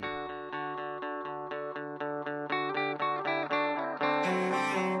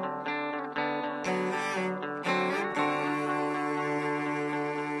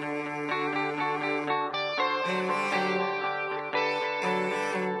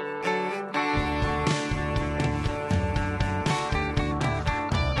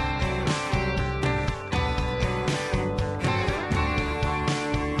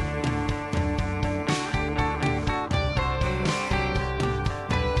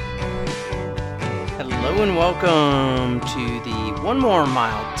and welcome to the One More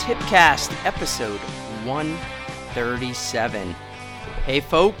Mile Tipcast episode 137. Hey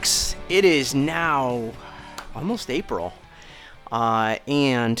folks, it is now almost April,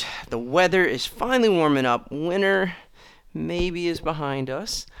 and the weather is finally warming up. Winter maybe is behind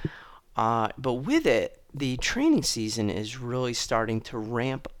us, but with it, the training season is really starting to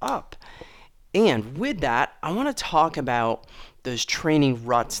ramp up. And with that, I want to talk about those training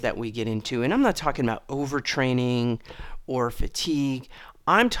ruts that we get into. And I'm not talking about overtraining or fatigue.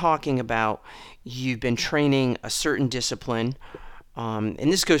 I'm talking about you've been training a certain discipline, and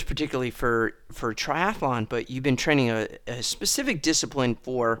this goes particularly for triathlon, but you've been training a specific discipline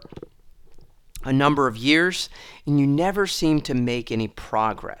for a number of years, and you never seem to make any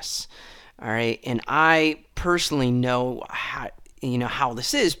progress. All right, and I personally know how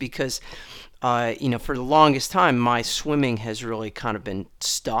this is because for the longest time, my swimming has really kind of been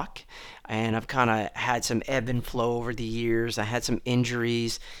stuck, and I've kind of had some ebb and flow over the years. I had some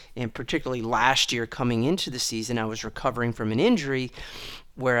injuries, and particularly last year coming into the season, I was recovering from an injury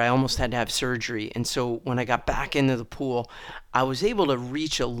where I almost had to have surgery. And so when I got back into the pool, I was able to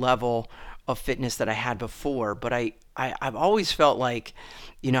reach a level of fitness that I had before, but I've always felt like,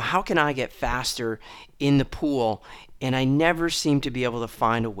 how can I get faster in the pool? And I never seem to be able to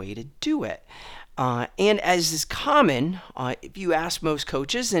find a way to do it. And as is common, if you ask most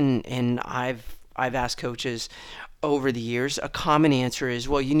coaches, and I've asked coaches over the years, a common answer is,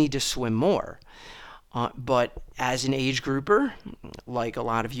 well, you need to swim more. But as an age grouper, like a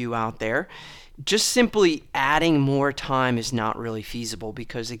lot of you out there, just simply adding more time is not really feasible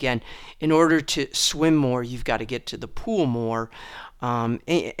because, again, in order to swim more, you've got to get to the pool more.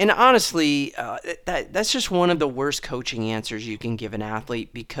 And honestly, that's just one of the worst coaching answers you can give an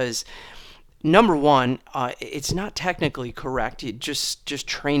athlete because, number one, it's not technically correct. Just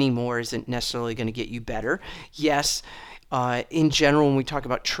training more isn't necessarily going to get you better. Yes, in general, when we talk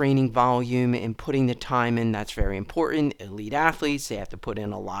about training volume and putting the time in, that's very important. Elite athletes, they have to put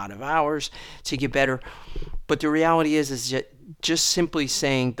in a lot of hours to get better. But the reality is just simply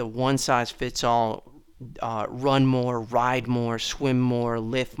saying the one size fits all, run more, ride more, swim more,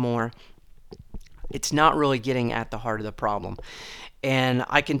 lift more, it's not really getting at the heart of the problem. And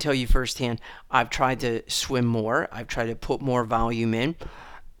I can tell you firsthand, I've tried to swim more, I've tried to put more volume in,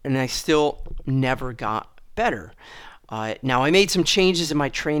 and I still never got better. Now, I made some changes in my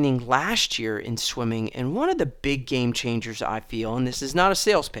training last year in swimming, and one of the big game changers I feel, and this is not a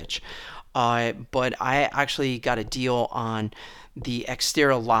sales pitch, but I actually got a deal on the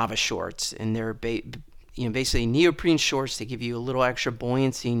Xterra Lava shorts, and they're basically neoprene shorts. They give you a little extra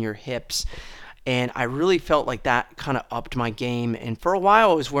buoyancy in your hips, and I really felt like that kind of upped my game. And for a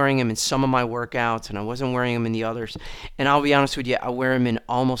while, I was wearing them in some of my workouts, and I wasn't wearing them in the others. And I'll be honest with you, I wear them in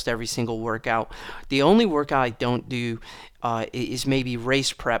almost every single workout. The only workout I don't do is maybe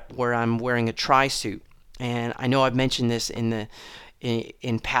race prep, where I'm wearing a tri-suit. And I know I've mentioned this in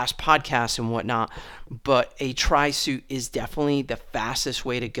past podcasts and whatnot, but a tri-suit is definitely the fastest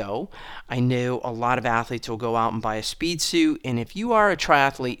way to go. I know a lot of athletes will go out and buy a speed suit, and if you are a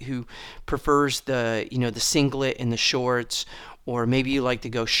triathlete who prefers the singlet and the shorts, or maybe you like to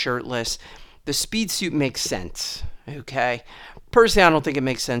go shirtless, the speed suit makes sense, okay? Personally, I don't think it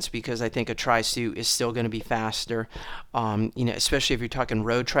makes sense because I think a tri-suit is still going to be faster. Especially if you're talking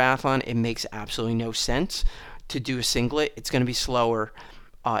road triathlon, it makes absolutely no sense to do a singlet. It's going to be slower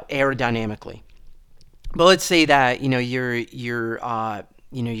aerodynamically. But let's say that you're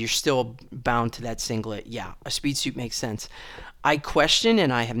still bound to that singlet. Yeah, a speed suit makes sense. I question,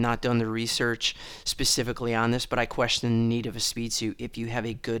 and I have not done the research specifically on this, but I question the need of a speed suit if you have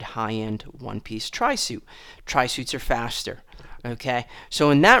a good high-end one-piece tri-suit. Tri-suits are faster. Okay, so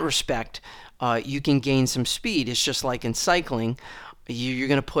in that respect, you can gain some speed. It's just like in cycling. You're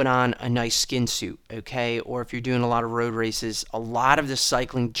going to put on a nice skin suit, okay? Or if you're doing a lot of road races, a lot of the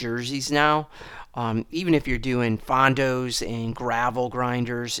cycling jerseys now, even if you're doing fondos and gravel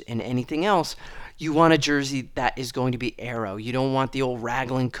grinders and anything else, you want a jersey that is going to be aero. You don't want the old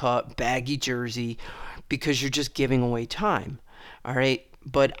raglan cut, baggy jersey because you're just giving away time, all right?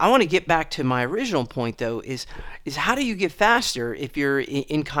 But I want to get back to my original point, though, is how do you get faster if you're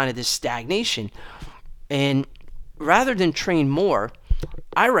in kind of this stagnation? And rather than train more,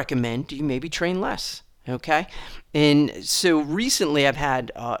 I recommend you maybe train less, okay? And so recently I've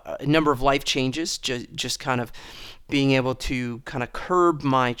had a number of life changes, just kind of being able to kind of curb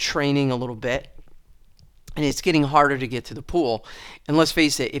my training a little bit. And it's getting harder to get to the pool. And let's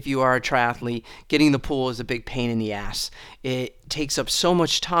face it, if you are a triathlete, getting the pool is a big pain in the ass. It takes up so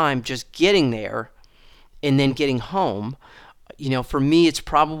much time just getting there and then getting home. for me, it's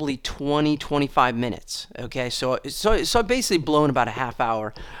probably 20, 25 minutes. Okay, so I've basically blown about a half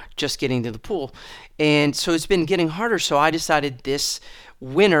hour just getting to the pool. And so it's been getting harder. So I decided this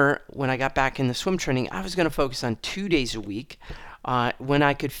winter, when I got back in the swim training, I was going to focus on 2 days a week. When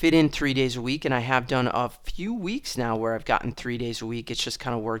I could fit in 3 days a week, and I have done a few weeks now where I've gotten 3 days a week. It's just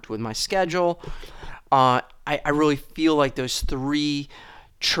kind of worked with my schedule. I really feel like those 3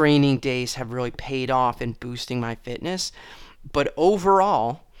 training days have really paid off in boosting my fitness. But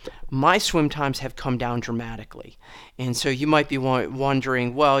overall, my swim times have come down dramatically. And so you might be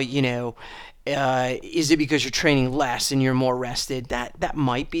wondering, well, is it because you're training less and you're more rested? That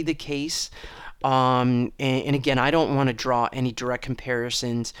might be the case. And again, I don't want to draw any direct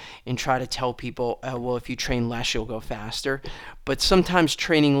comparisons and try to tell people, well, if you train less, you'll go faster. But sometimes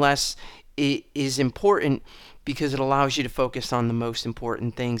training less is important because it allows you to focus on the most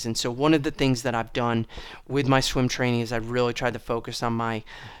important things. And so one of the things that I've done with my swim training is I've really tried to focus on my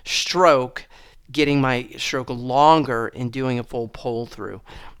stroke, getting my stroke longer and doing a full pull through.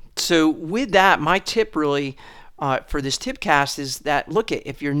 So with that, my tip really for this tipcast is that, look,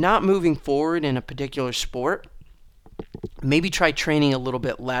 if you're not moving forward in a particular sport, maybe try training a little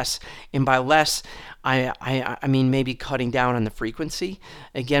bit less. And by less, I mean maybe cutting down on the frequency.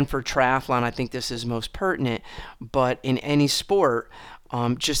 Again, for triathlon, I think this is most pertinent. But in any sport,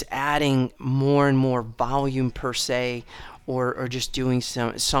 just adding more and more volume per se, or just doing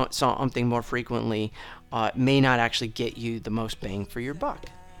something more frequently may not actually get you the most bang for your buck.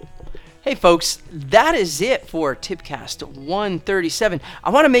 Hey folks, that is it for Tipcast 137. I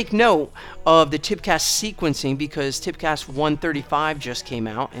want to make note of the Tipcast sequencing because Tipcast 135 just came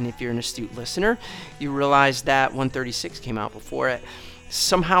out, and if you're an astute listener, you realize that 136 came out before it.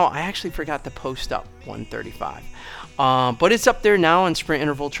 Somehow I actually forgot to post up 135. But it's up there now on Sprint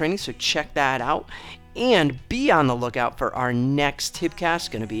Interval Training, so check that out. And be on the lookout for our next Tipcast,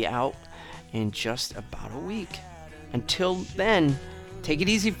 going to be out in just about a week. Until then, take it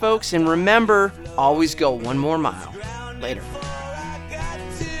easy, folks, and remember, always go one more mile. Later.